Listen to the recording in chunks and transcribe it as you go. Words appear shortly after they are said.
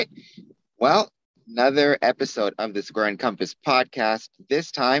Well, another episode of the Square and Compass podcast.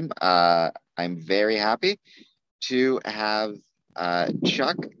 This time, I'm very happy to have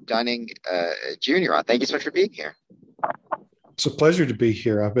Chuck Dunning Jr. on. Thank you so much for being here. It's a pleasure to be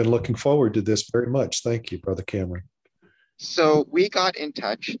here. I've been looking forward to this very much. Thank you, Brother Cameron. So we got in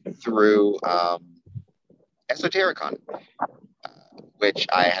touch through Esotericon, which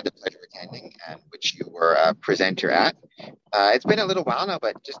I had the pleasure of attending and which you were a presenter at. It's been a little while now,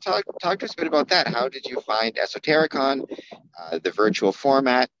 but just talk to us a bit about that. How did you find Esotericon, the virtual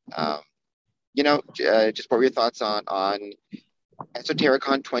format? Just what were your thoughts on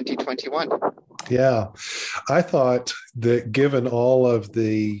Esotericon 2021? Yeah, I thought that given all of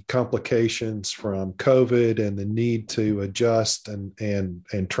the complications from COVID and the need to adjust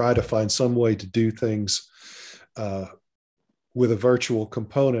and try to find some way to do things uh, with a virtual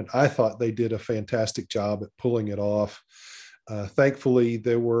component, I thought they did a fantastic job at pulling it off. Thankfully,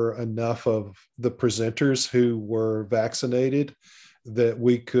 there were enough of the presenters who were vaccinated that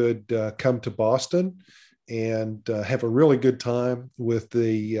we could come to Boston and have a really good time with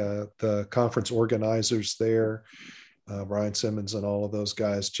the conference organizers there. Brian Simmons and all of those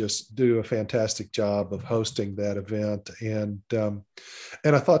guys just do a fantastic job of hosting that event, and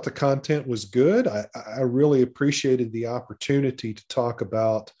I thought the content was good. I really appreciated the opportunity to talk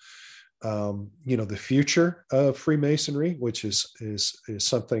about the future of Freemasonry, which is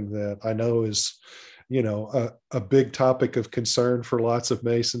something that I know is a big topic of concern for lots of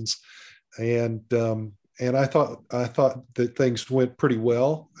Masons, and I thought that things went pretty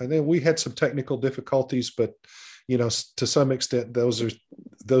well. I think we had some technical difficulties, but to some extent,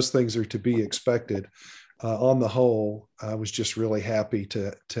 those things are to be expected. On the whole, I was just really happy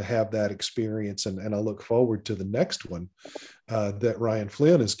to have that experience, and I look forward to the next one that Ryan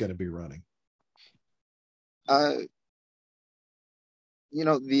Flynn is going to be running. Uh,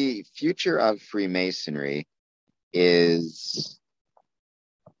 the future of Freemasonry is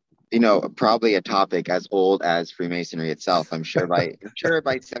probably a topic as old as Freemasonry itself. I'm sure by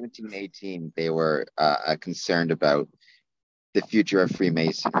 1718 they were concerned about the future of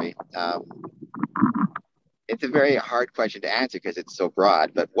Freemasonry. It's a very hard question to answer because it's so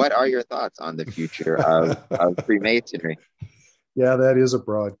broad. But what are your thoughts on the future of Freemasonry? Yeah, that is a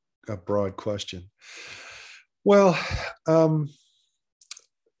broad question. Well,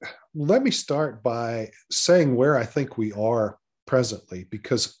 let me start by saying where I think we are presently,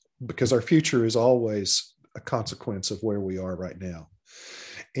 because our future is always a consequence of where we are right now.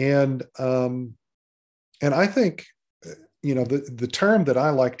 And I think the term that I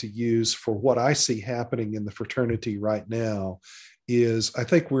like to use for what I see happening in the fraternity right now is, I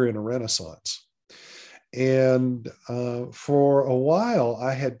think we're in a renaissance. And for a while,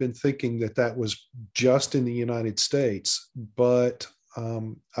 I had been thinking that was just in the United States, but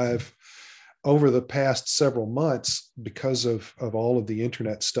I've over the past several months, because of all of the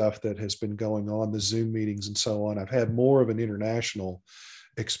internet stuff that has been going on, the Zoom meetings and so on, I've had more of an international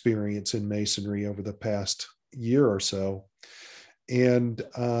experience in Masonry over the past year or so. And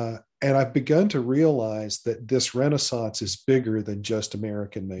I've begun to realize that this Renaissance is bigger than just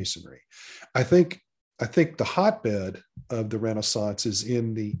American Masonry. I think the hotbed of the Renaissance is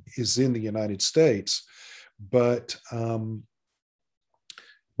in the United States, but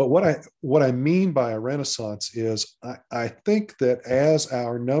what I mean by a renaissance is I think that as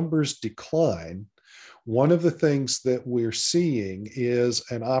our numbers decline, one of the things that we're seeing is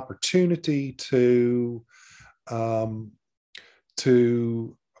an opportunity to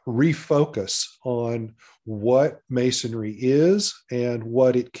refocus on what Masonry is and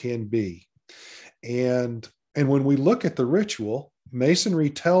what it can be. And when we look at the ritual,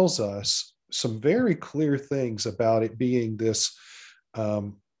 Masonry tells us some very clear things about it being this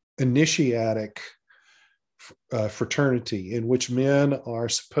initiatic fraternity in which men are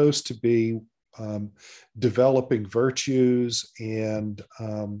supposed to be developing virtues, and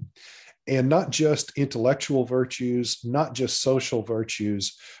not just intellectual virtues, not just social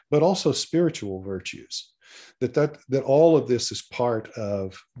virtues, but also spiritual virtues. That all of this is part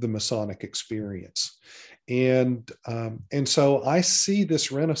of the Masonic experience. And so I see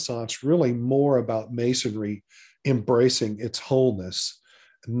this Renaissance really more about Masonry embracing its wholeness,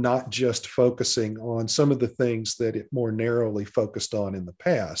 not just focusing on some of the things that it more narrowly focused on in the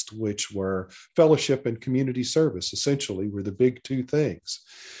past, which were fellowship and community service, essentially were the big two things.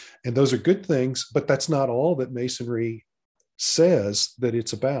 And those are good things, but that's not all that Masonry says that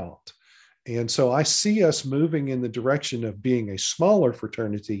it's about. And so I see us moving in the direction of being a smaller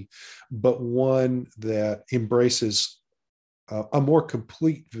fraternity, but one that embraces a more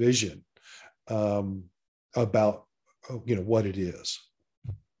complete vision about what it is.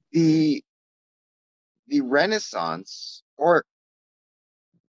 the Renaissance, or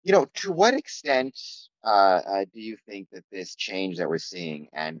to what extent do you think that this change that we're seeing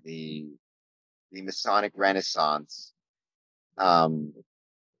and the Masonic Renaissance, um,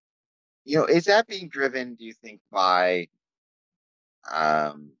 is that being driven, do you think, by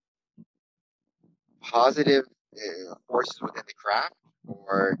um, positive forces within the craft,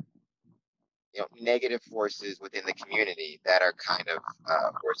 or negative forces within the community that are kind of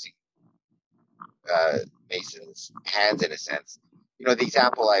forcing uh, Mason's hands in a sense? The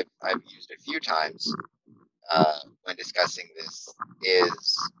example I've used a few times when discussing this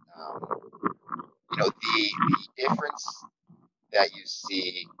is, the difference that you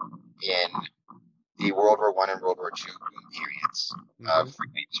see in the World War One and World War Two periods of Mm-hmm.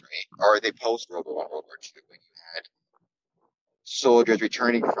 Freemasonry, or the post World War One, World War Two, when you had soldiers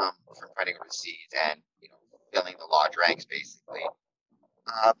returning from fighting overseas and filling the lodge ranks basically.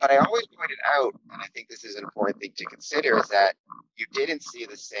 But I always pointed out, and I think this is an important thing to consider, is that you didn't see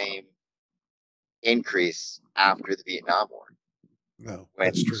the same increase after the Vietnam War No, when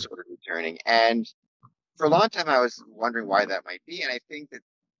that's true. sort of returning. And for a long time, I was wondering why that might be. And I think that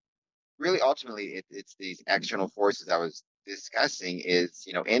really ultimately it's these external forces I was discussing is,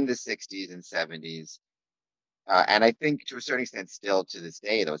 in the 60s and 70s. And I think to a certain extent, still to this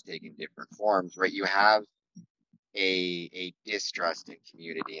day, those taking different forms, right? You have a distrust in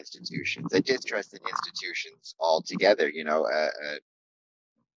community institutions, a distrust in institutions altogether,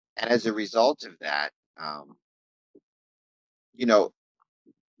 and as a result of that, um, you know,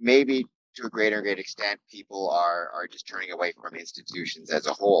 maybe to a greater and greater extent, people are just turning away from institutions as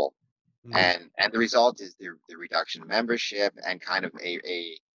a whole, Mm. and the result is the reduction of membership and kind of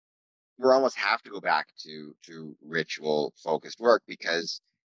a we almost have to go back to ritual focused work, because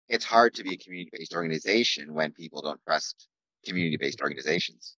it's hard to be a community based organization when people don't trust community based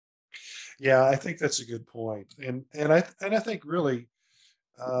organizations. Yeah, I think that's a good point, and I think really,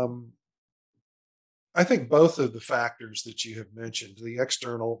 um, I think both of the factors that you have mentioned, the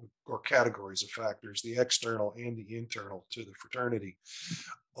external or categories of factors, the external and the internal to the fraternity,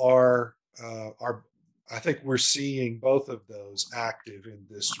 are I think we're seeing both of those active in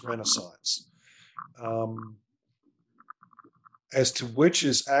this renaissance. Um, as to which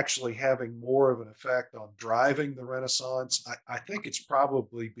is actually having more of an effect on driving the renaissance, I think it's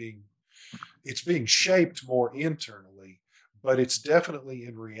being shaped more internally, but it's definitely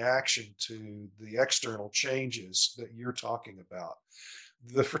in reaction to the external changes that you're talking about.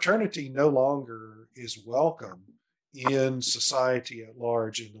 The fraternity no longer is welcome in society at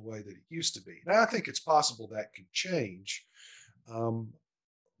large in the way that it used to be. Now, I think it's possible that can change, um,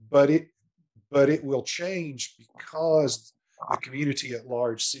 but it will change because the community at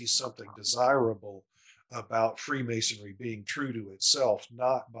large sees something desirable about Freemasonry being true to itself,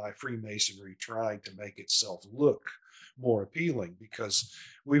 not by Freemasonry trying to make itself look more appealing. Because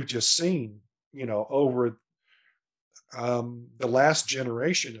we've just seen, over the last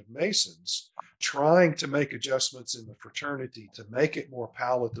generation of Masons trying to make adjustments in the fraternity to make it more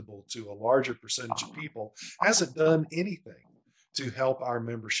palatable to a larger percentage of people hasn't done anything to help our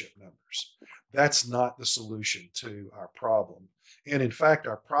membership numbers. That's not the solution to our problem. And in fact,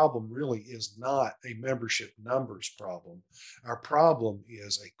 our problem really is not a membership numbers problem. Our problem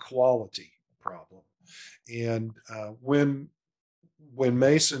is a quality problem. And when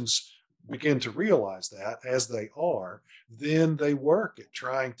Masons begin to realize that, as they are, then they work at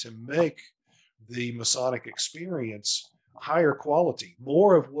trying to make the Masonic experience higher quality,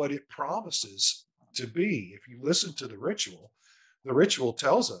 more of what it promises to be. If you listen to the ritual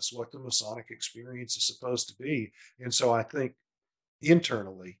tells us what the Masonic experience is supposed to be. And so I think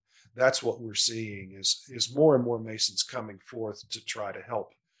internally, that's what we're seeing is more and more Masons coming forth to try to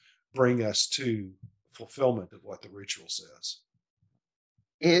help bring us to fulfillment of what the ritual says.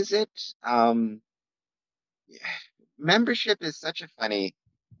 Is it? Um, Membership is such a funny.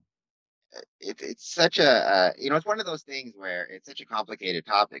 It's such a it's one of those things where it's such a complicated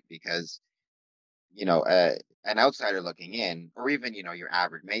topic, because an outsider looking in, or even your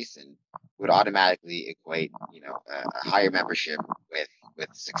average Mason, would automatically equate a higher membership with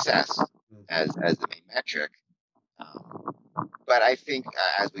success as the main metric. Um, but I think,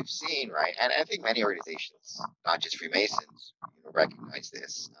 as we've seen, right, and I think many organizations, not just Freemasons, recognize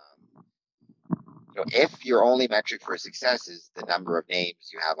this. If your only metric for success is the number of names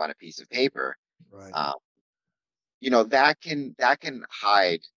you have on a piece of paper, Right. um, that can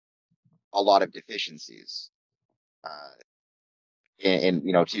hide a lot of deficiencies. Uh,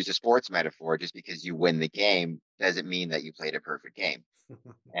 to use a sports metaphor, just because you win the game doesn't mean that you played a perfect game.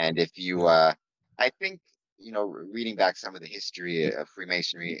 And if you, Yeah. I think, reading back some of the history of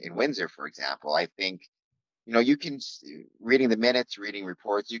Freemasonry in Windsor, for example, I think you can, reading the minutes, reading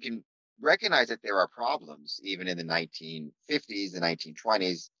reports, you can recognize that there are problems even in the 1950s, the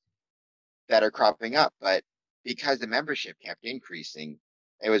 1920s that are cropping up. But because the membership kept increasing,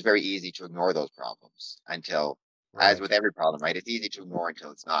 it was very easy to ignore those problems until, as Right. with every problem, right? It's easy to ignore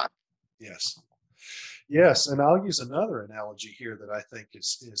until it's not. Yes. Yes, and I'll use another analogy here that I think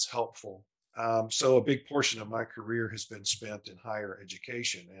is helpful. So a big portion of my career has been spent in higher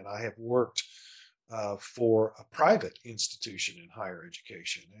education, and I have worked for a private institution in higher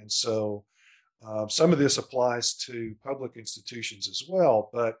education, and so some of this applies to public institutions as well.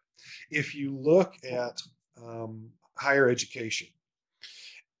 But if you look at higher education,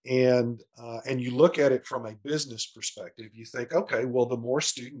 and you look at it from a business perspective, you think, okay, well, the more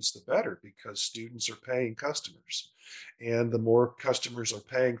students the better, because students are paying customers, and the more customers are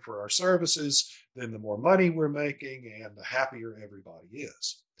paying for our services, then the more money we're making and the happier everybody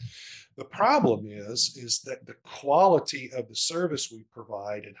is. The problem is that the quality of the service we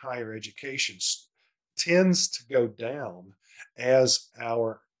provide in higher education tends to go down as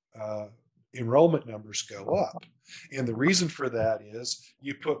our enrollment numbers go up. And the reason for that is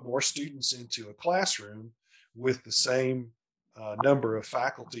you put more students into a classroom with the same number of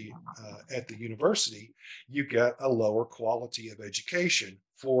faculty at the university, you get a lower quality of education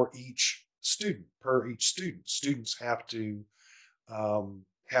for each student, per each student. Students have to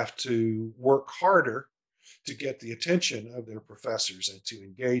work harder to get the attention of their professors and to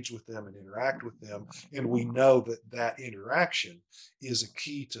engage with them and interact with them. And we know that that interaction is a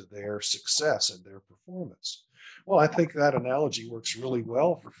key to their success and their performance. Well, I think that analogy works really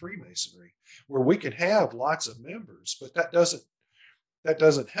well for Freemasonry, where we can have lots of members, but that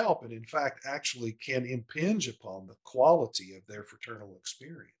doesn't help, and in fact actually can impinge upon the quality of their fraternal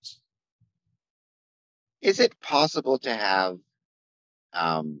experience. Is it possible to have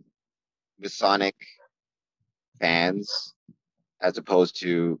um, Masonic fans as opposed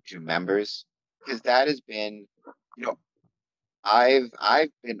to members? Because that has been, you know, I've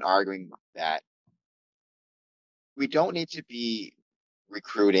been arguing that we don't need to be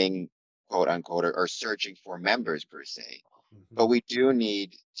recruiting, quote unquote, or searching for members per se, but Mm-hmm. we do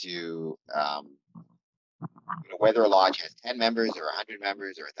need to, whether a lodge has 10 members or 100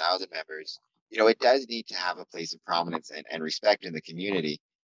 members or 1,000 members, it does need to have a place of prominence and respect in the community.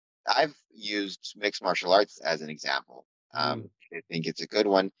 I've used mixed martial arts as an example. Mm-hmm. I think it's a good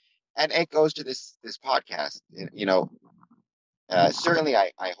one, and it goes to this podcast. Certainly,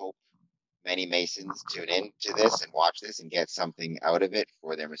 I hope many Masons tune in to this and watch this and get something out of it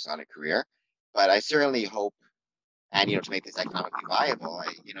for their Masonic career. But I certainly hope, and to make this economically viable,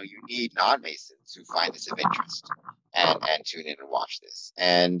 you need non-Masons who find this of interest and tune in and watch this.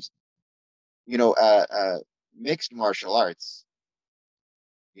 And mixed martial arts,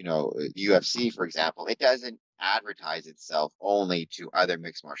 UFC, for example, it doesn't advertise itself only to other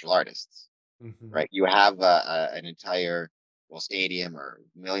mixed martial artists, Mm-hmm. right? You have an entire, stadium or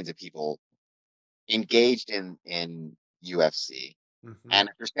millions of people engaged in UFC, Mm-hmm. and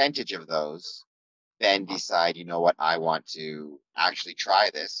a percentage of those then decide, you know what, I want to actually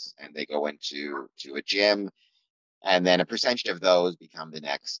try this, and they go to a gym, and then a percentage of those become the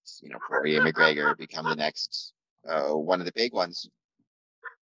next, Poirier McGregor, become the next one of the big ones.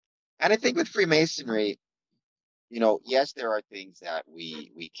 And I think with Freemasonry, yes, there are things that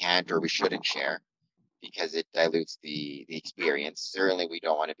we can't or we shouldn't share because it dilutes the experience. Certainly, we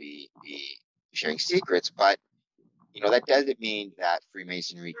don't want to be sharing secrets, but that doesn't mean that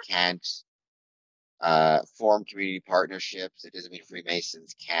Freemasonry can't form community partnerships. It doesn't mean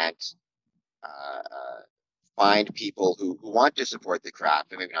Freemasons can't find people who want to support the craft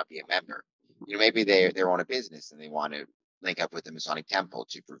but maybe not be a member. Maybe they own a business and they want to link up with the Masonic Temple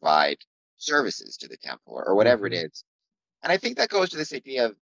to provide services to the temple or whatever it Mm-hmm. is. And I think that goes to this idea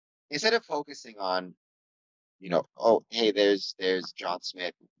of, instead of focusing on, oh, hey, there's John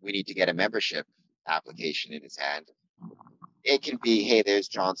Smith, we need to get a membership application in his hand. It can be, hey, there's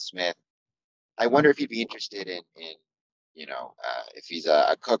John Smith, I wonder if he'd be interested in if he's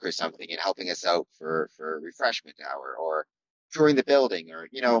a cook or something, in helping us out for refreshment hour or touring the building, or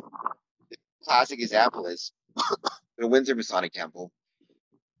the classic example is the Windsor Masonic Temple.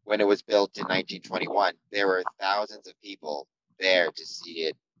 When it was built in 1921, there were thousands of people there to see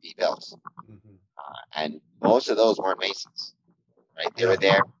it be built, Mm-hmm. and most of those weren't Masons, right? They were Yeah.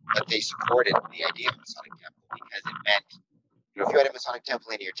 there, but they supported the idea of Masonic Temple because it meant, if you had a Masonic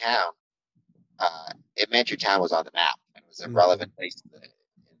Temple in your town, it meant your town was on the map and was a Mm-hmm. relevant place in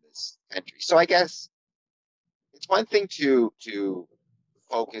this country. So I guess it's one thing to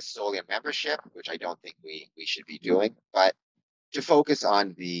focus solely on membership, which I don't think we should be doing, but to focus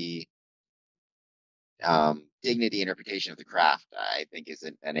on the dignity and reputation of the craft, I think is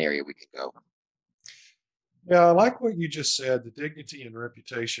an area we could go. Yeah, I like what you just said, the dignity and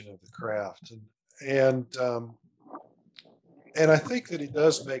reputation of the craft. And and I think that it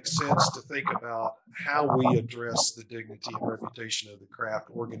does make sense to think about how we address the dignity and reputation of the craft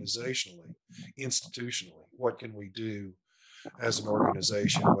organizationally, institutionally. What can we do as an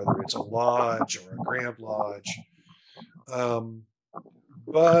organization, whether it's a lodge or a grand lodge? Um,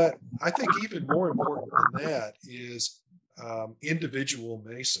 but I think even more important than that is individual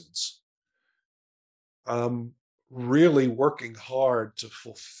Masons um, really working hard to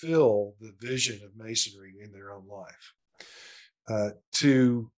fulfill the vision of Masonry in their own life.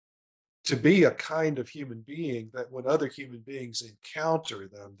 To be a kind of human being that when other human beings encounter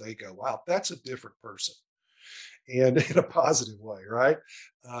them, they go, wow, that's a different person. And in a positive way, right?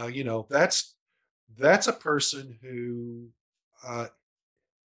 That's a person who uh,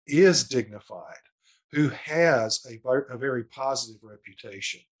 is dignified, who has a very positive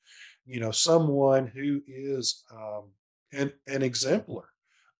reputation, someone who is an exemplar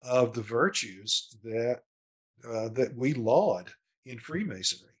of the virtues that we laud in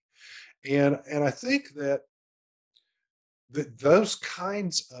Freemasonry. And I think that those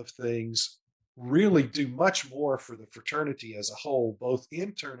kinds of things really do much more for the fraternity as a whole, both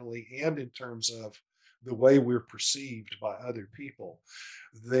internally and in terms of the way we're perceived by other people,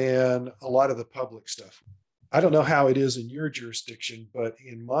 than a lot of the public stuff. I don't know how it is in your jurisdiction, but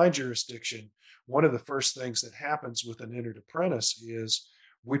in my jurisdiction, one of the first things that happens with an entered apprentice is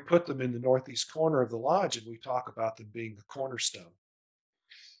we put them in the northeast corner of the lodge and we talk about them being the cornerstone,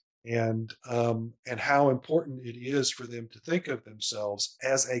 and how important it is for them to think of themselves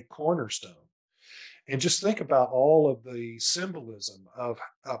as a cornerstone. And just think about all of the symbolism of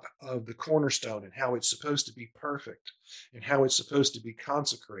the cornerstone and how it's supposed to be perfect and how it's supposed to be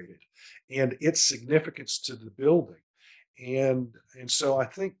consecrated and its significance to the building. And so I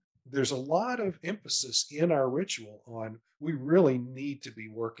think there's a lot of emphasis in our ritual on we really need to be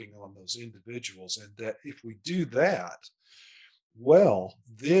working on those individuals, and that if we do that, well,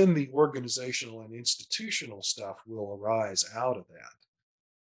 then the organizational and institutional stuff will arise out of that.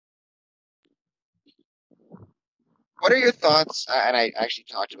 What are your thoughts? And I actually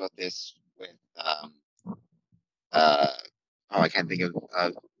talked about this with uh, oh, I can't think of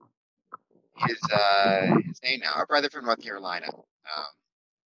his name now. Our brother from North Carolina.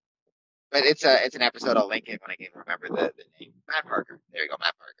 But it's an episode. I'll link it when I can remember the name. Matt Parker. There you go,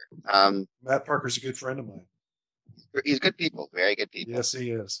 Matt Parker. Matt Parker's a good friend of mine. He's good people, very good people, Yes, he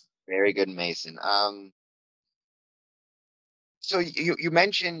is. very good Mason. So you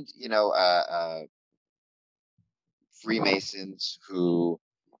mentioned Freemasons who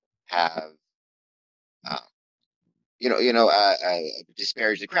have um,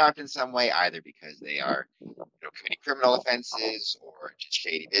 disparaged the craft in some way, either because they are committing criminal offenses or just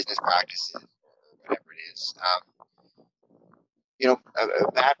shady business practices or whatever it is.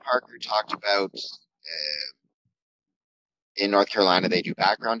 Matt Parker talked about in North Carolina they do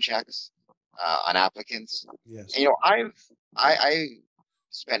background checks on applicants. Yes. And, I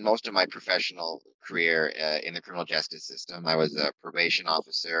spent most of my professional career in the criminal justice system. I was a probation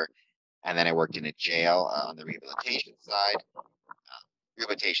officer, and then I worked in a jail on the rehabilitation side.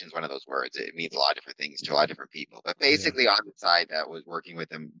 Rehabilitation is one of those words. It means a lot of different things to a lot of different people. But basically, on the side that was working with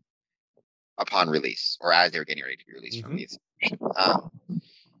them upon release or as they were getting ready to be released from the institution.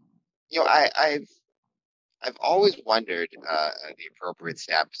 I've always wondered the appropriate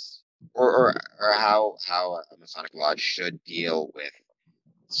steps or how a Masonic lodge should deal with,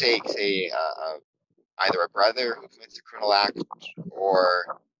 say either a brother who commits a criminal act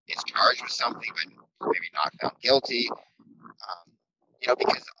or is charged with something but maybe not found guilty.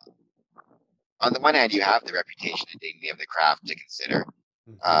 Because on the one hand, you have the reputation and dignity of the craft to consider,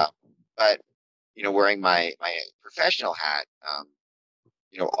 but wearing my professional hat,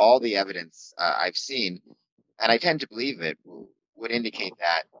 all the evidence I've seen, and I tend to believe it, would indicate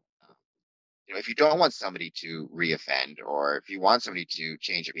that if you don't want somebody to reoffend, or if you want somebody to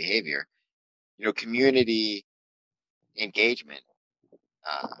change their behavior, community engagement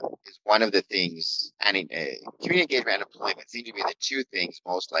is one of the things, and community engagement and employment seem to be the two things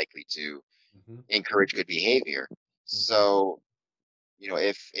most likely to encourage good behavior. So,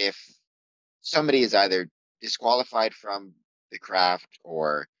 if somebody is either disqualified from the craft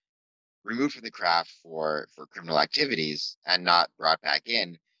or removed from the craft for criminal activities and not brought back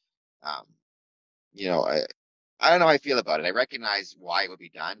in, um, I don't know how I feel about it. I recognize why it would be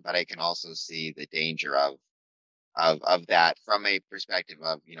done, but I can also see the danger of that from a perspective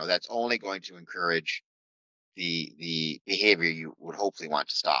of, that's only going to encourage the behavior you would hopefully want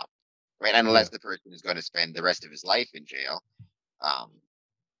to stop. right? Unless Yeah. the person is going to spend the rest of his life in jail. Um,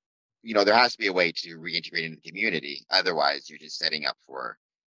 there has to be a way to reintegrate into the community. Otherwise, you're just setting up for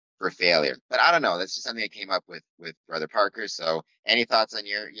failure. But I don't know. That's just something I came up with Brother Parker. So, any thoughts on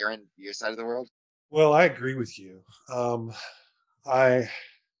your side of the world? Well, I agree with you. I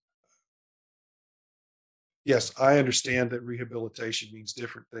Yes, I understand that rehabilitation means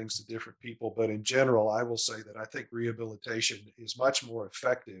different things to different people, but in general, I will say that I think rehabilitation is much more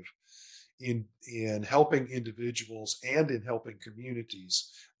effective in helping individuals and in helping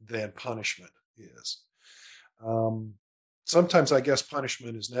communities than punishment is. Um, Sometimes I guess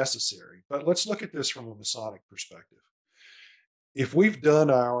punishment is necessary, but let's look at this from a Masonic perspective. If we've done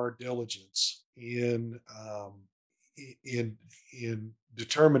our diligence in in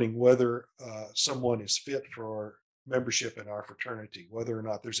determining whether someone is fit for membership in our fraternity, whether or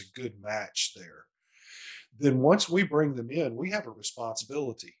not there's a good match there, then once we bring them in, we have a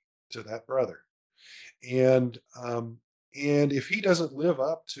responsibility to that brother. And and if he doesn't live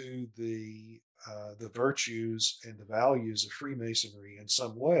up to the virtues and the values of Freemasonry in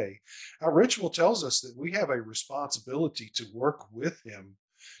some way, our ritual tells us that we have a responsibility to work with him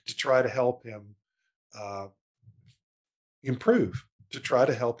to try to help him uh, improve, to try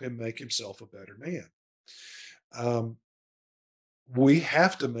to help him make himself a better man. Um, we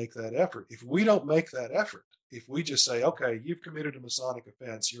have to make that effort. If we don't make that effort, if we just say, okay, you've committed a Masonic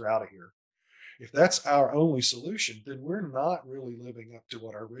offense, you're out of here. If that's our only solution, then we're not really living up to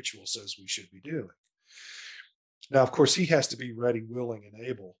what our ritual says we should be doing. Now, of course, he has to be ready, willing, and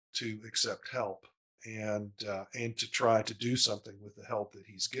able to accept help and to try to do something with the help that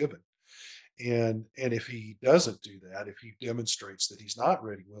he's given. And if he doesn't do that, if he demonstrates that he's not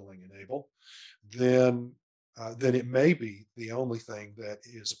ready, willing, and able, then then it may be the only thing that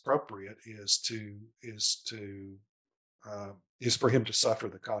is appropriate is for him to suffer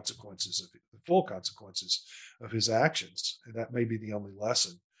the consequences of the full consequences of his actions, and that may be the only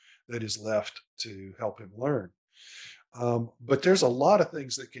lesson that is left to help him learn. But there's a lot of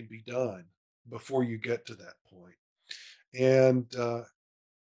things that can be done before you get to that point, and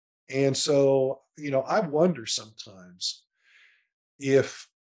and so I wonder sometimes if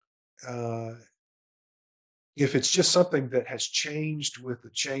uh, if it's just something that has changed with the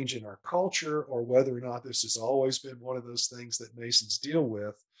change in our culture, or whether or not this has always been one of those things that Masons deal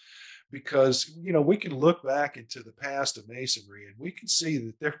with. Because we can look back into the past of Masonry and we can see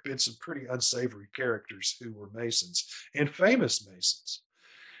that there have been some pretty unsavory characters who were Masons and famous Masons,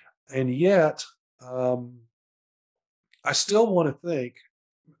 and yet um, I still want to think,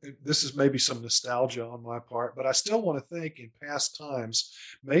 this is maybe some nostalgia on my part, but I still want to think in past times,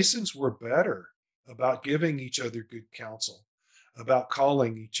 Masons were better about giving each other good counsel, about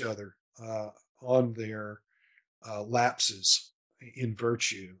calling each other on their lapses in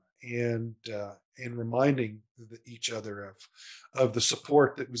virtue, and reminding each other of the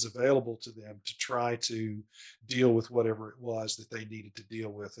support that was available to them to try to deal with whatever it was that they needed to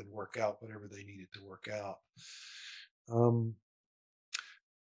deal with and work out whatever they needed to work out. Um,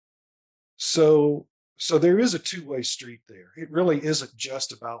 so so there is a two-way street there. It really isn't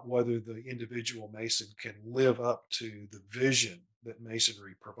just about whether the individual Mason can live up to the vision that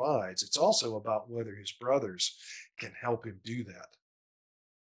Masonry provides. It's also about whether his brothers can help him do that.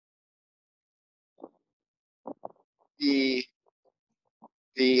 The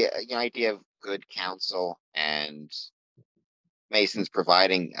the idea of good counsel and Masons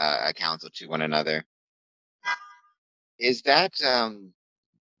providing a counsel to one another, is that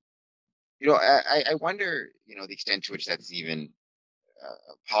I wonder the extent to which that's even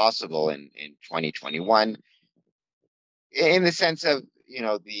possible in 2021, in the sense of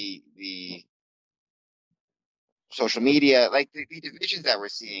the social media, like the divisions that we're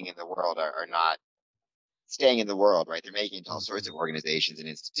seeing in the world are not staying in the world, right? They're making it to all sorts Mm-hmm. of organizations and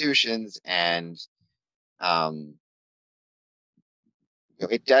institutions, and um,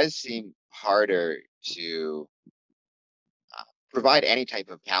 it does seem harder to provide any type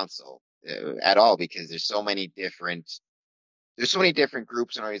of counsel at all, because there's so many different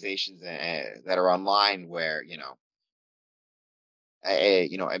groups and organizations that are online where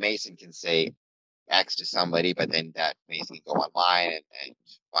a Mason can say X to somebody, but then that Mason can go online and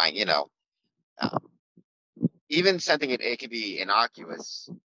find um, even something, it can be innocuous.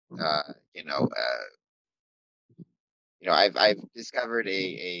 Uh, you know, uh, I've discovered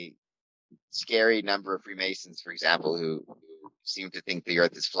a scary number of Freemasons, for example, who seem to think the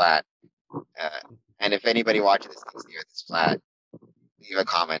Earth is flat. Uh, and if anybody watching this thinks the Earth is flat, leave a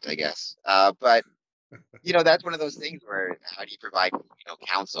comment, I guess. But that's one of those things where how do you provide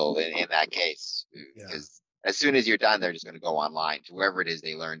counsel in that case? Yeah. Because as soon as you're done, they're just going to go online to wherever it is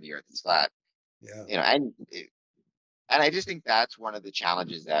they learned the Earth is flat. Yeah. And I just think that's one of the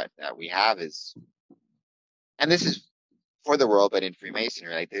challenges that we have is, and this is for the world, but in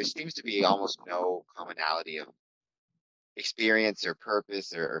Freemasonry, like there seems to be almost no commonality of experience or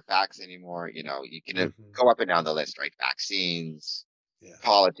purpose or facts anymore. You can Hmm. go up and down the list, right? Vaccines, Yeah.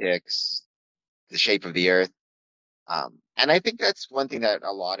 politics, the shape of the earth. And I think that's one thing that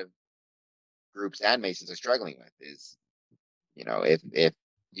a lot of groups and Masons are struggling with is, if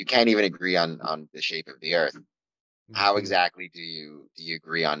you can't even agree on the shape of the earth, how Hmm. exactly do you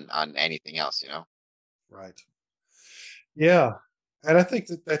agree on anything else? Right. Yeah. And I think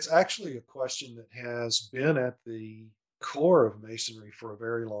that that's actually a question that has been at the core of Masonry for a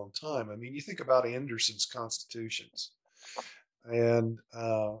very long time. I mean, you think about Anderson's constitutions, and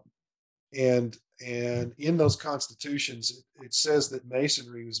and in those constitutions, it says that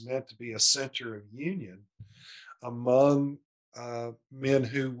Masonry was meant to be a center of union among men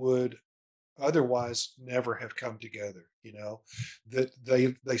who would otherwise never have come together. That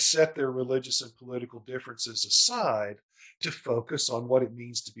they set their religious and political differences aside to focus on what it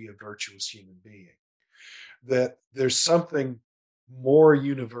means to be a virtuous human being. That there's something more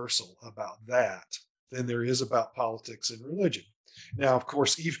universal about that than there is about politics and religion. Now, of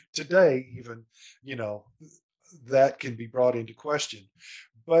course, even today, even you know that can be brought into question.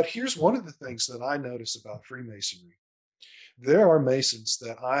 But here's one of the things that I notice about Freemasonry. There are Masons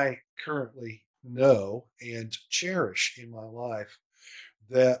that I currently know and cherish in my life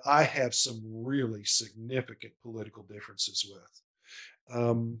that I have some really significant political differences with.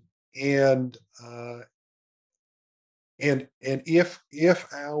 Um, and and if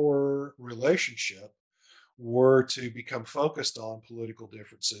our relationship were to become focused on political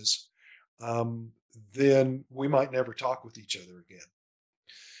differences, um, then we might never talk with each other again.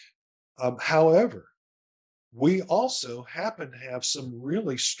 However, we also happen to have some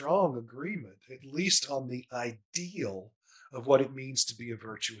really strong agreement, at least on the ideal of what it means to be a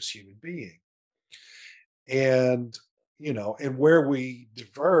virtuous human being. And, and where we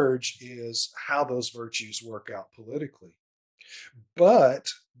diverge is how those virtues work out politically. But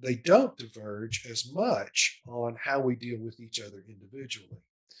they don't diverge as much on how we deal with each other individually.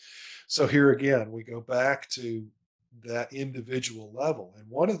 So here again, we go back to that individual level. And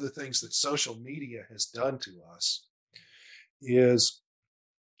one of the things that social media has done to us is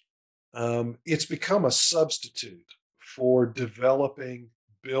it's become a substitute for developing,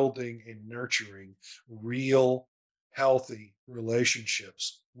 building, and nurturing real, healthy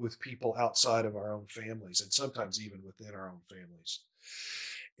relationships with people outside of our own families and sometimes even within our own families.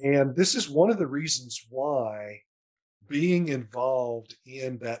 And this is one of the reasons why being involved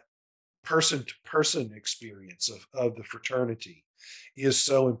in that person to person experience of the fraternity is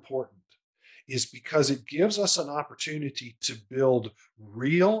so important, is because it gives us an opportunity to build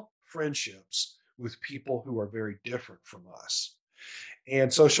real friendships with people who are very different from us.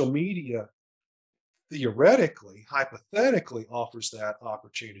 And social media theoretically, hypothetically offers that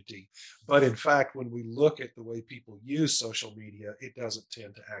opportunity. But in fact, when we look at the way people use social media, it doesn't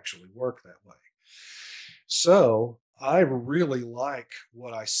tend to actually work that way. So I really like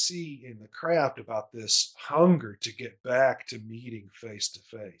what I see in the craft about this hunger to get back to meeting face to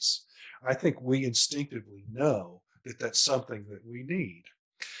face. I think we instinctively know that that's something that we need.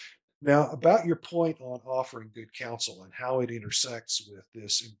 Now, about your point on offering good counsel and how it intersects with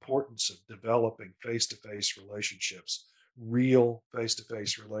this importance of developing face to face relationships, real face to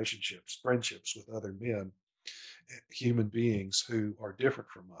face relationships, friendships with other men, human beings who are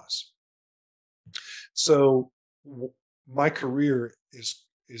different from us. So, my career is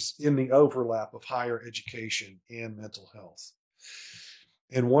in the overlap of higher education and mental health.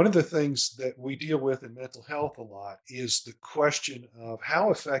 And one of the things that we deal with in mental health a lot is the question of how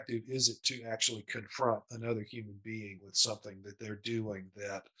effective is it to actually confront another human being with something that they're doing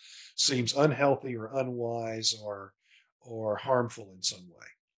that seems unhealthy or unwise or harmful in some way.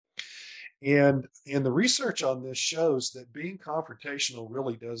 And the research on this shows that being confrontational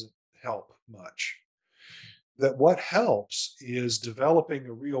really doesn't help much. That what helps is developing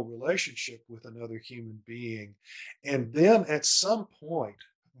a real relationship with another human being. And then at some point,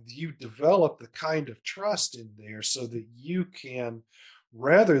 you develop the kind of trust in there so that you can,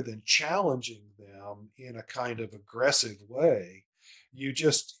 rather than challenging them in a kind of aggressive way, you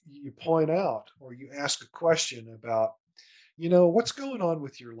point out or you ask a question about, what's going on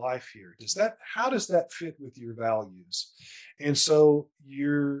with your life here? How does that fit with your values? And so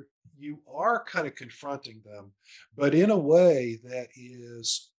you are kind of confronting them, but in a way that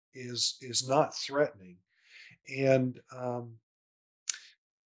is not threatening. And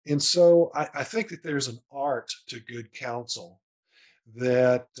And so I think that there's an art to good counsel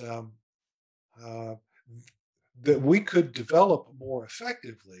that uh, that we could develop more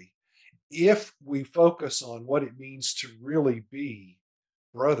effectively if we focus on what it means to really be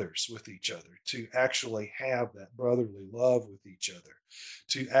brothers with each other, to actually have that brotherly love with each other,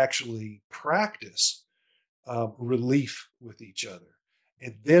 to actually practice relief with each other.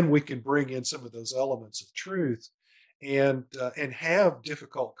 And then we can bring in some of those elements of truth and have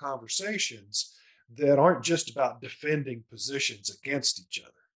difficult conversations that aren't just about defending positions against each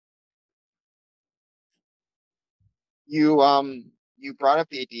other. You brought up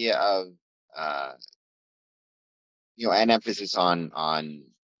the idea of uh, an emphasis on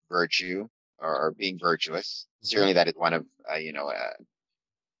virtue or being virtuous. Mm-hmm. Certainly, that is one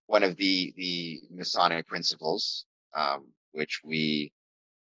of the Masonic principles, which we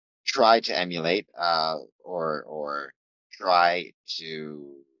try to emulate, or try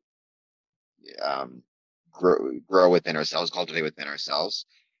to um, grow within ourselves, cultivate within ourselves.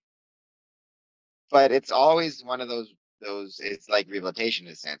 But it's always one of those. It's like rehabilitation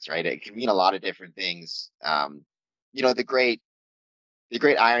in a sense, right? It can mean a lot of different things. You know, the great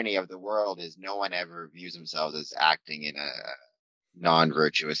irony of the world is no one ever views themselves as acting in a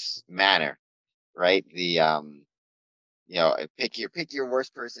non-virtuous manner, right? Pick your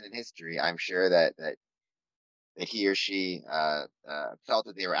worst person in history. I'm sure that he or she felt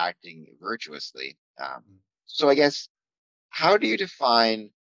that they were acting virtuously. So I guess, how do you define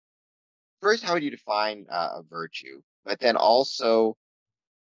first? How would you define a virtue? But then also,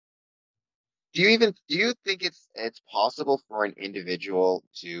 do you think it's possible for an individual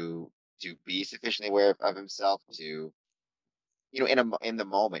to be sufficiently aware of himself to in the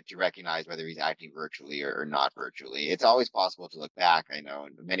moment to recognize whether he's acting virtually or not virtually? It's always possible to look back. I know,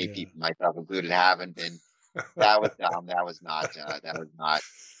 and many Yeah. people, myself included, haven't been. That was dumb. That was not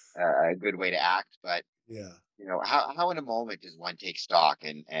a good way to act. But Yeah. how in a moment does one take stock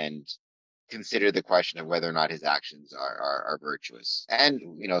and consider the question of whether or not his actions are virtuous? And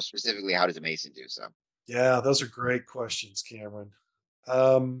specifically, how does a Mason do so? Yeah, those are great questions, Cameron.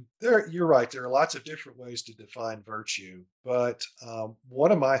 You're right. There are lots of different ways to define virtue, but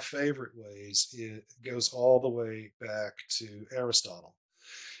one of my favorite ways goes all the way back to Aristotle.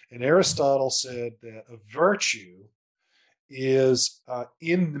 And Aristotle said that a virtue is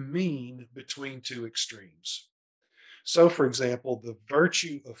in the mean between two extremes. So, for example, the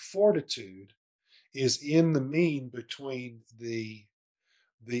virtue of fortitude is in the mean between the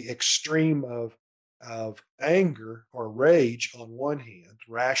extreme of anger or rage on one hand,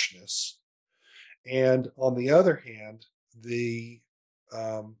 rashness, and on the other hand, the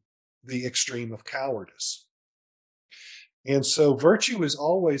um, the extreme of cowardice. And so virtue is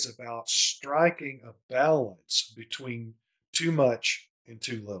always about striking a balance between too much and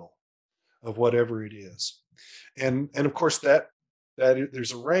too little of whatever it is. And of course that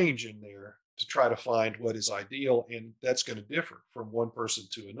there's a range in there to try to find what is ideal, and that's going to differ from one person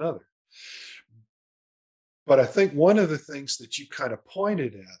to another. But I think one of the things that you kind of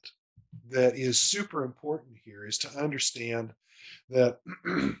pointed at that is super important here is to understand that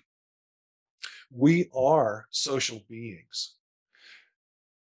we are social beings.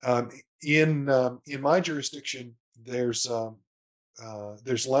 Um, in my jurisdiction, there's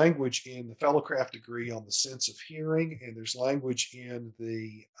language in the Fellowcraft degree on the sense of hearing, and there's language in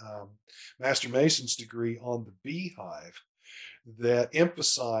the Master Mason's degree on the beehive that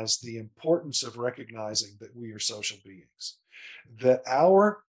emphasize the importance of recognizing that we are social beings, that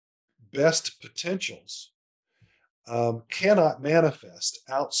our best potentials cannot manifest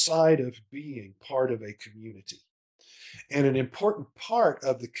outside of being part of a community. And an important part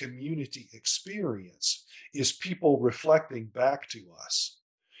of the community experience is people reflecting back to us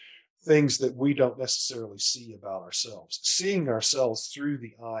things that we don't necessarily see about ourselves. Seeing ourselves through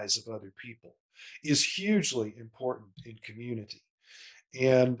the eyes of other people is hugely important in community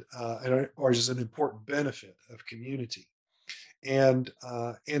or is an important benefit of community. And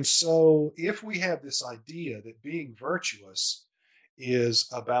so if we have this idea that being virtuous is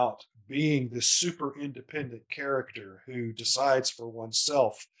about being this super independent character who decides for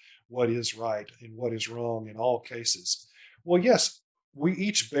oneself what is right and what is wrong in all cases, well, yes, we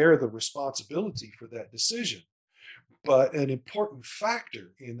each bear the responsibility for that decision, but an important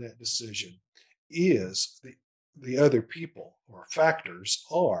factor in that decision is the other people, or factors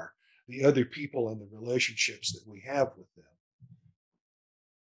are the other people and the relationships that we have with them.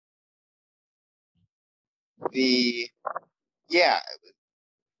 The Yeah,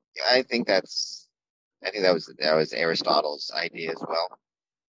 I think that was Aristotle's idea as well.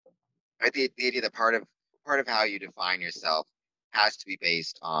 Right, the idea that part of how you define yourself has to be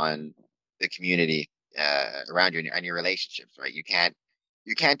based on the community around you and your relationships, right? You can't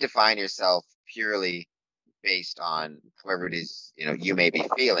define yourself purely based on whoever it is you may be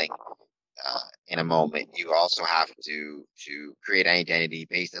feeling in a moment. You also have to create an identity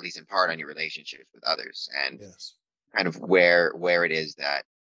based at least in part on your relationships with others and Yes. kind of where it is that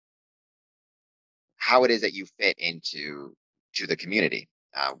how it is that you fit to the community.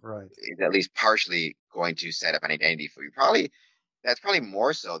 Right. Is at least partially going to set up an identity for you. Probably that's probably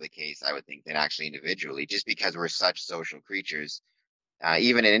more so the case, I would think, than actually individually, just because we're such social creatures.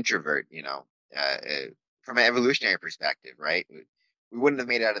 Even an introvert, from an evolutionary perspective, right? We wouldn't have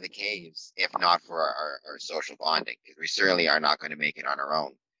made it out of the caves if not for our social bonding, because we certainly are not going to make it on our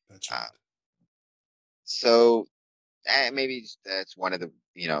own. That's Uh, right. so maybe that's one of the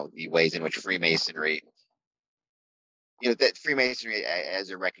ways in which that Freemasonry as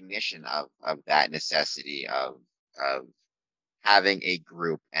a recognition of that necessity of having a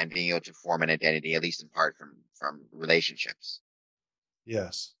group and being able to form an identity, at least in part from relationships.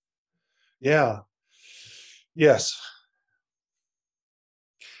 Yes. Yeah. Yes.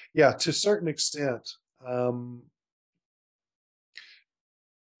 Yeah. To a certain extent, um,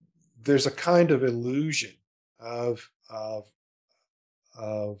 there's a kind of illusion of of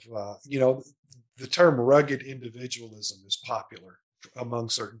the term rugged individualism is popular among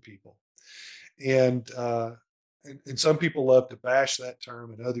certain people, and some people love to bash that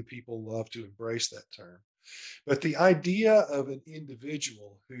term, and other people love to embrace that term. But the idea of an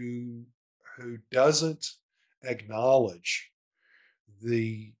individual who doesn't acknowledge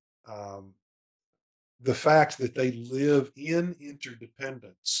the um, the fact that they live in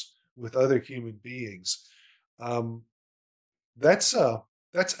interdependence with other human beings, um, that's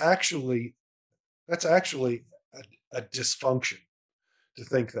that's actually that's actually a dysfunction to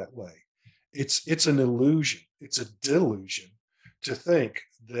think that way. It's an illusion. It's a delusion to think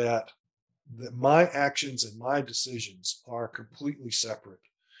that my actions and my decisions are completely separate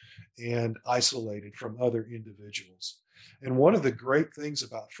and isolated from other individuals. And one of the great things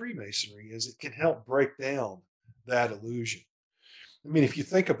about Freemasonry is it can help break down that illusion. I mean, if you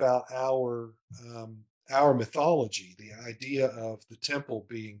think about our mythology, the idea of the temple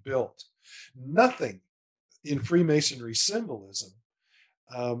being built, nothing in Freemasonry symbolism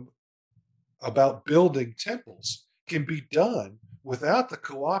um, about building temples can be done without the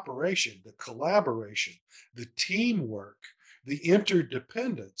cooperation, the collaboration, the teamwork, the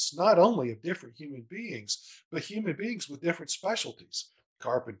interdependence, not only of different human beings, but human beings with different specialties,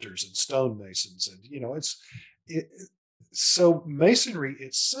 carpenters and stonemasons. And, it, so masonry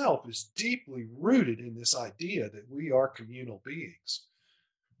itself is deeply rooted in this idea that we are communal beings.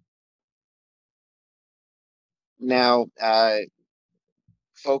 Now,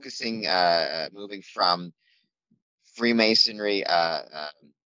 focusing, moving from Freemasonry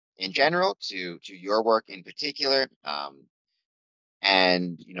in general to your work in particular,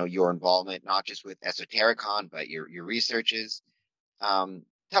 and your involvement not just with esotericon but your researches. Tell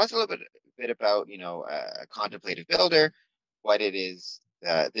us a little bit about a contemplative builder, what it is,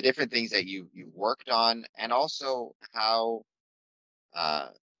 the different things that you worked on, and also how uh,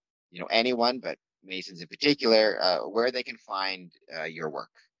 anyone, but Masons in particular, where they can find your work.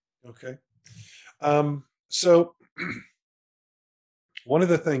 Okay. So one of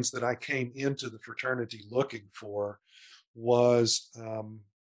the things that I came into the fraternity looking for was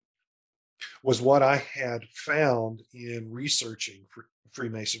was what I had found in researching for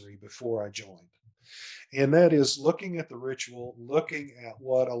Freemasonry before I joined. And that is looking at the ritual, looking at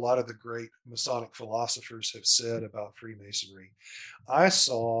what a lot of the great Masonic philosophers have said about Freemasonry. I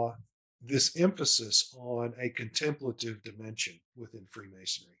saw this emphasis on a contemplative dimension within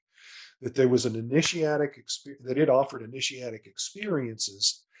Freemasonry, that there was an initiatic experience, that it offered initiatic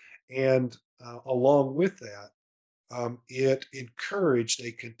experiences, and along with that, it encouraged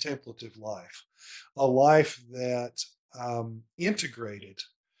a contemplative life, a life that integrated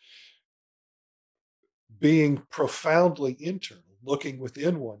being profoundly internal, looking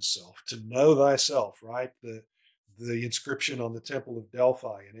within oneself to know thyself, right? The inscription on the Temple of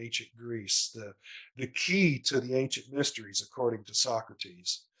Delphi in ancient Greece, the key to the ancient mysteries, according to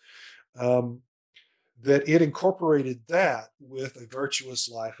Socrates, um, that it incorporated that with a virtuous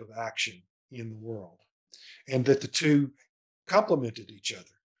life of action in the world, and that the two complemented each other,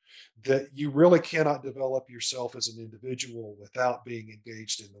 that you really cannot develop yourself as an individual without being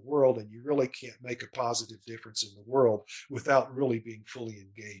engaged in the world, and you really can't make a positive difference in the world without really being fully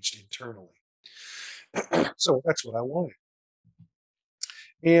engaged internally. So that's what I wanted.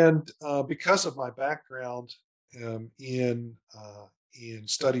 And because of my background um, in uh, in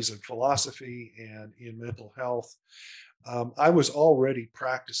studies of philosophy and in mental health, I was already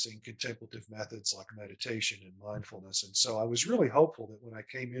practicing contemplative methods like meditation and mindfulness. And so I was really hopeful that when I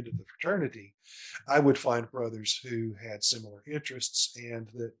came into the fraternity, I would find brothers who had similar interests and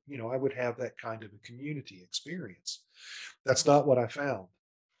that, I would have that kind of a community experience. That's not what I found.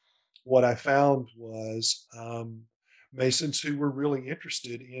 What I found was Masons who were really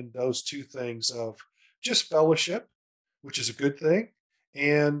interested in those two things of just fellowship, which is a good thing,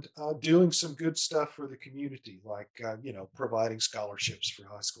 and doing some good stuff for the community, like providing scholarships for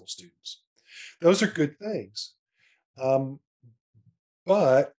high school students. Those are good things, um,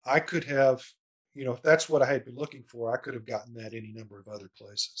 but I could have, if that's what I had been looking for, I could have gotten that any number of other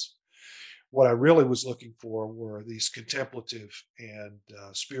places. What I really was looking for were these contemplative and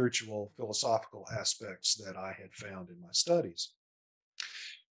spiritual philosophical aspects that I had found in my studies.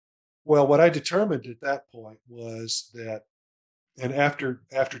 Well, what I determined at that point was that, and after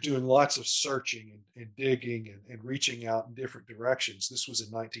doing lots of searching and digging and reaching out in different directions, this was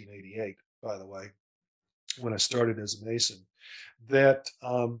in 1988, by the way, when I started as a Mason, that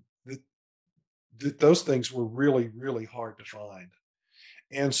those things were really, really hard to find.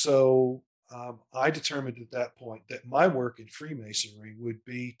 And so I determined at that point that my work in Freemasonry would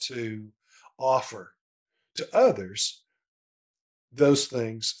be to offer to others those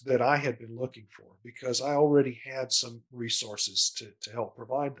things that I had been looking for because I already had some resources to help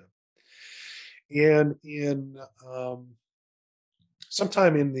provide them. And in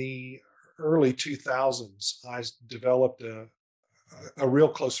sometime in the early 2000s, I developed a real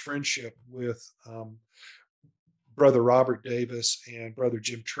close friendship with Brother Robert Davis and Brother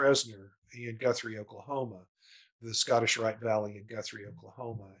Jim Tresner in Guthrie, Oklahoma, the Scottish Rite Valley in Guthrie,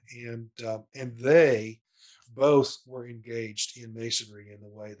 Oklahoma, and they both were engaged in masonry in the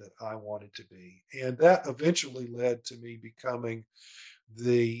way that I wanted to be, and that eventually led to me becoming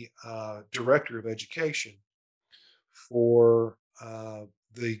the director of education for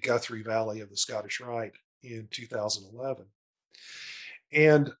the Guthrie Valley of the Scottish Rite in 2011.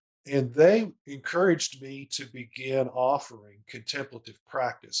 And and they encouraged me to begin offering contemplative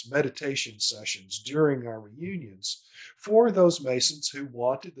practice, meditation sessions during our reunions for those Masons who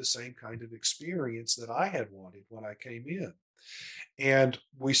wanted the same kind of experience that I had wanted when I came in. And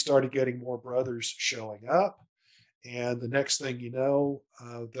we started getting more brothers showing up. And the next thing you know,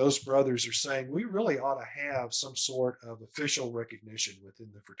 those brothers are saying, we really ought to have some sort of official recognition within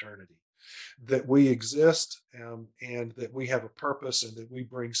the fraternity that we exist and that we have a purpose and that we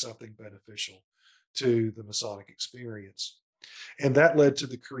bring something beneficial to the Masonic experience. And that led to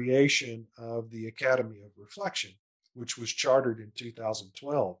the creation of the Academy of Reflection, which was chartered in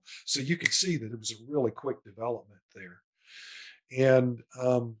 2012. So you can see that it was a really quick development there. And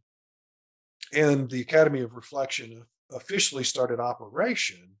and the Academy of Reflection officially started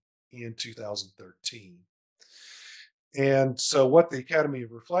operation in 2013. And so, what the Academy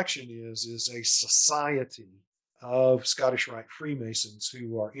of Reflection is a society of Scottish Rite Freemasons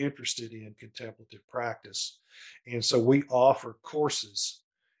who are interested in contemplative practice. And so, we offer courses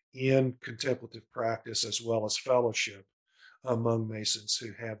in contemplative practice as well as fellowship among Masons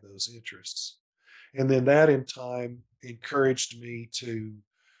who have those interests. And then that in time encouraged me to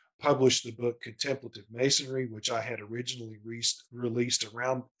published the book Contemplative Masonry, which I had originally released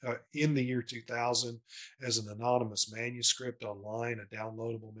around in the year 2000 as an anonymous manuscript online, a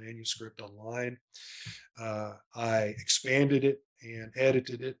downloadable manuscript online. I expanded it and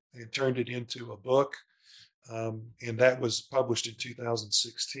edited it and turned it into a book, and that was published in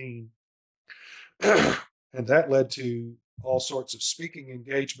 2016. And that led to all sorts of speaking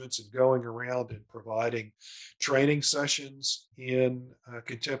engagements and going around and providing training sessions in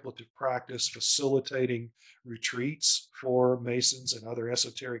contemplative practice, facilitating retreats for Masons and other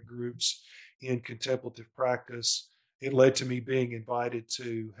esoteric groups in contemplative practice. It led to me being invited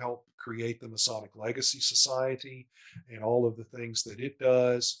to help create the Masonic Legacy Society and all of the things that it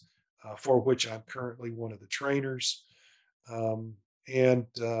does, for which I'm currently one of the trainers. Um, and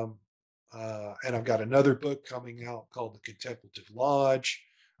and I've got another book coming out called The Contemplative Lodge.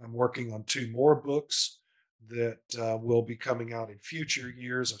 I'm working on two more books that will be coming out in future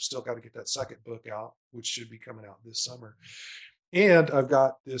years. I've still got to get that second book out, which should be coming out this summer. And I've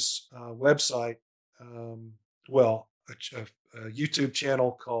got this website, well, a YouTube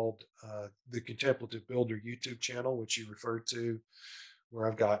channel called the Contemplative Builder YouTube channel, which you referred to, where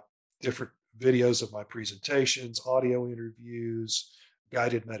I've got different videos of my presentations, audio interviews,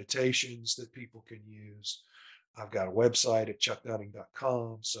 guided meditations that people can use. I've got a website at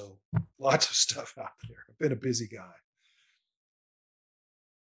chuckdunning.com. So lots of stuff out there. I've been a busy guy.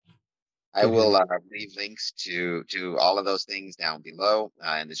 I Can will you? leave links to all of those things down below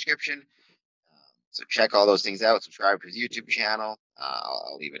in the description. So check all those things out. Subscribe to his YouTube channel.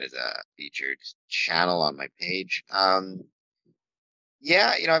 I'll leave it as a featured channel on my page.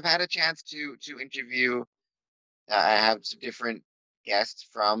 Yeah, I've had a chance to interview. I have some different guests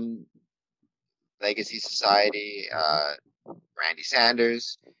from Legacy Society. Mhm. Randy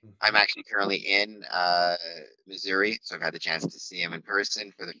Sanders. I'm Mhm. actually currently in Missouri, so I've had the chance to see him in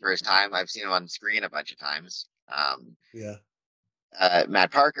person for the first time. I've seen him on screen a bunch of times. Yeah.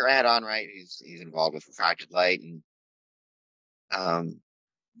 Matt Parker I had on, right? He's involved with Refracted Light, and um,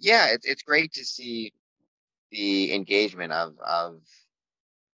 yeah, it's great to see the engagement of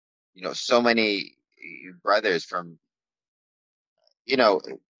so many brothers from you know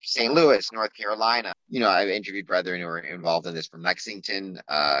St. Louis, North Carolina. I've interviewed brethren who are involved in this from Lexington,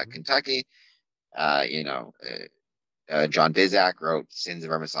 Mhm. Kentucky. Uh, you know, John Bizak wrote Sins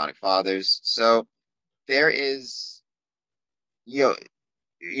of Our Masonic Fathers. So there is, you know,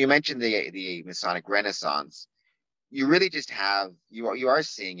 you mentioned the Masonic Renaissance. You really just have you are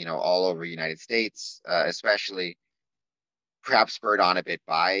seeing all over the United States, especially perhaps spurred on a bit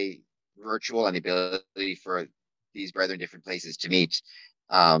by virtual and the ability for these brethren in different places to meet.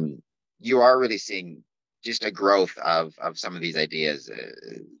 Um, you are really seeing just a growth of some of these ideas,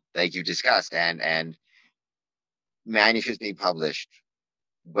 like you discussed, and manuscripts being published,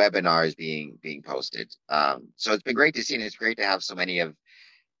 webinars being posted. So it's been great to see, and it's great to have so many of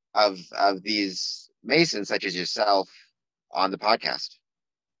these Masons, such as yourself, on the podcast.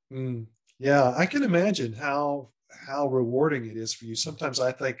 Mm. Yeah, I can imagine how rewarding it is for you. Sometimes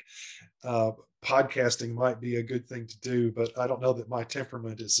I think uh, podcasting might be a good thing to do, but I don't know that my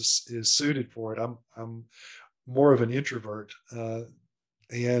temperament is suited for it. I'm more of an introvert,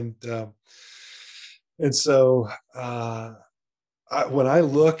 and um, and so when I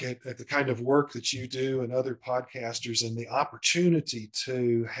look at the kind of work that you do and other podcasters and the opportunity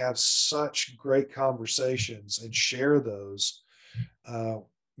to have such great conversations and share those, uh,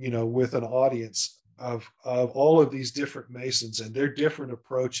 with an audience of all of these different Masons and their different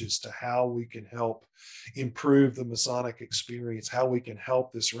approaches to how we can help improve the Masonic experience, how we can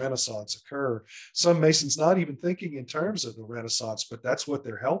help this Renaissance occur. Some Masons not even thinking in terms of the Renaissance, but that's what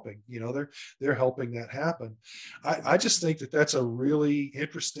they're helping. They're helping that happen. I just think that that's a really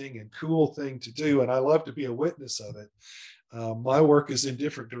interesting and cool thing to do, and I love to be a witness of it. My work is in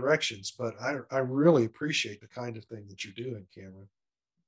different directions, but I really appreciate the kind of thing that you're doing, Cameron.